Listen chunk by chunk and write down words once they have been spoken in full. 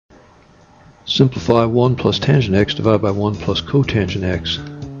Simplify 1 plus tangent x divided by 1 plus cotangent x.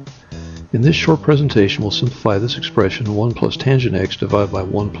 In this short presentation, we'll simplify this expression 1 plus tangent x divided by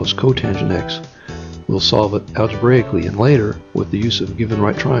 1 plus cotangent x. We'll solve it algebraically and later with the use of a given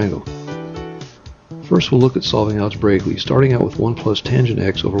right triangle. First, we'll look at solving algebraically. Starting out with 1 plus tangent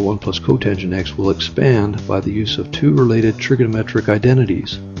x over 1 plus cotangent x, we'll expand by the use of two related trigonometric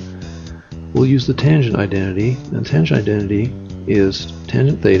identities. We'll use the tangent identity, and tangent identity is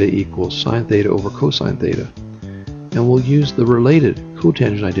tangent theta equals sine theta over cosine theta. And we'll use the related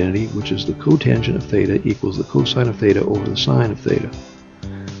cotangent identity, which is the cotangent of theta equals the cosine of theta over the sine of theta.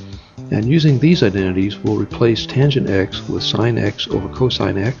 And using these identities, we'll replace tangent x with sine x over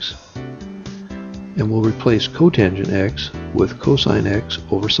cosine x, and we'll replace cotangent x with cosine x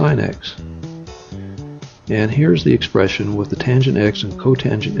over sine x. And here's the expression with the tangent x and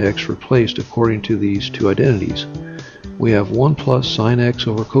cotangent x replaced according to these two identities. We have 1 plus sine x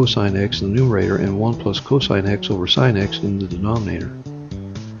over cosine x in the numerator and 1 plus cosine x over sine x in the denominator.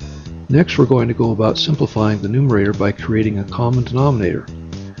 Next, we're going to go about simplifying the numerator by creating a common denominator.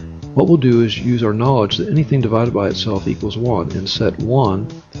 What we'll do is use our knowledge that anything divided by itself equals 1 and set 1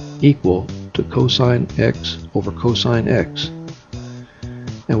 equal to cosine x over cosine x.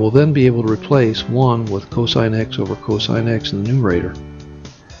 And we'll then be able to replace 1 with cosine x over cosine x in the numerator.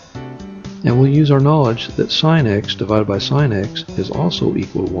 And we'll use our knowledge that sine x divided by sine x is also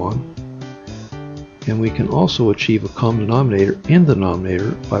equal to 1. And we can also achieve a common denominator in the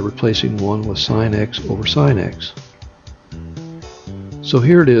denominator by replacing 1 with sine x over sine x. So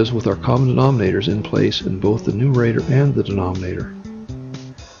here it is with our common denominators in place in both the numerator and the denominator.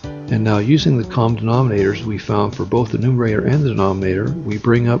 And now, using the common denominators we found for both the numerator and the denominator, we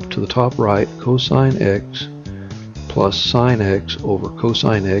bring up to the top right cosine x plus sine x over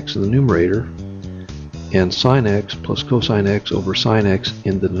cosine x in the numerator, and sine x plus cosine x over sine x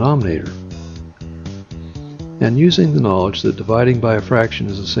in the denominator. And using the knowledge that dividing by a fraction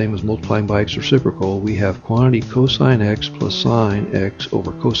is the same as multiplying by its reciprocal, we have quantity cosine x plus sine x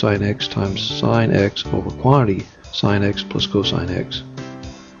over cosine x times sine x over quantity sine x plus cosine x.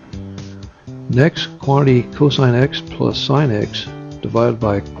 Next, quantity cosine x plus sine x divided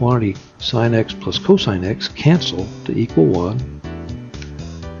by quantity sine x plus cosine x cancel to equal 1.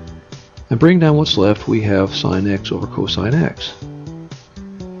 And bring down what's left, we have sine x over cosine x.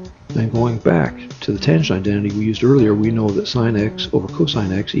 And going back to the tangent identity we used earlier, we know that sine x over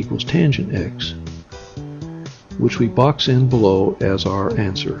cosine x equals tangent x, which we box in below as our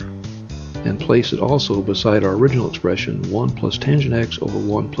answer, and place it also beside our original expression 1 plus tangent x over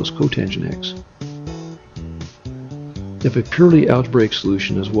 1 plus cotangent x. If a purely algebraic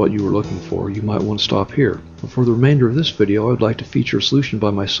solution is what you were looking for, you might want to stop here. But for the remainder of this video, I would like to feature a solution by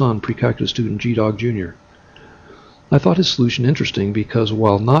my son, pre-calculus student gdawg Jr. I thought his solution interesting because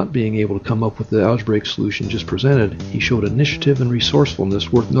while not being able to come up with the algebraic solution just presented, he showed initiative and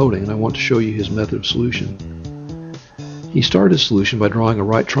resourcefulness worth noting, and I want to show you his method of solution. He started his solution by drawing a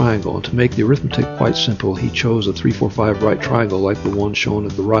right triangle, and to make the arithmetic quite simple, he chose a 3, 4, 5 right triangle like the one shown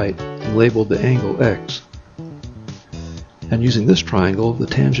at the right, and labeled the angle x. And using this triangle, the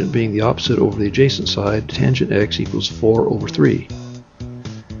tangent being the opposite over the adjacent side, tangent x equals 4 over 3.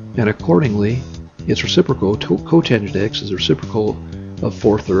 And accordingly, its reciprocal, cotangent x, is the reciprocal of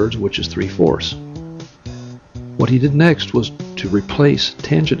 4/3, which is 3/4. What he did next was to replace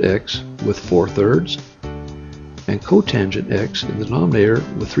tangent x with 4/3 and cotangent x in the denominator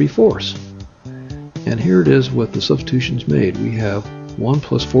with 3/4. And here it is with the substitutions made. We have 1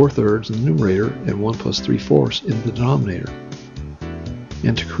 plus 4/3 in the numerator and 1 plus 3/4 in the denominator.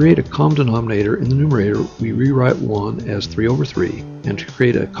 And to create a common denominator in the numerator, we rewrite 1 as 3 over 3. And to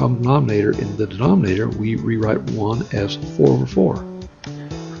create a common denominator in the denominator, we rewrite 1 as 4 over 4.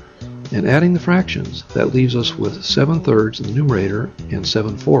 And adding the fractions, that leaves us with 7/3 in the numerator and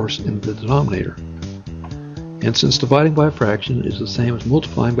 7/4 in the denominator. And since dividing by a fraction is the same as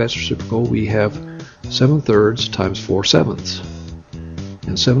multiplying by its reciprocal, we have 7/3 times 4/7.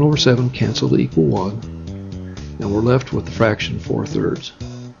 And 7 over 7 cancel to equal 1, and we're left with the fraction 4/3.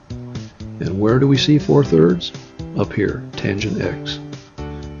 And where do we see 4/3? Up here, tangent x.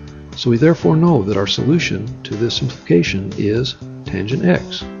 So we therefore know that our solution to this simplification is tangent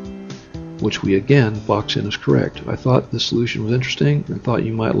x, which we again box in as correct. I thought this solution was interesting and thought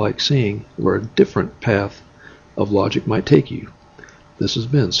you might like seeing where a different path of logic might take you. This has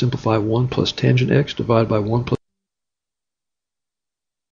been Simplify 1 plus tangent x divided by 1 plus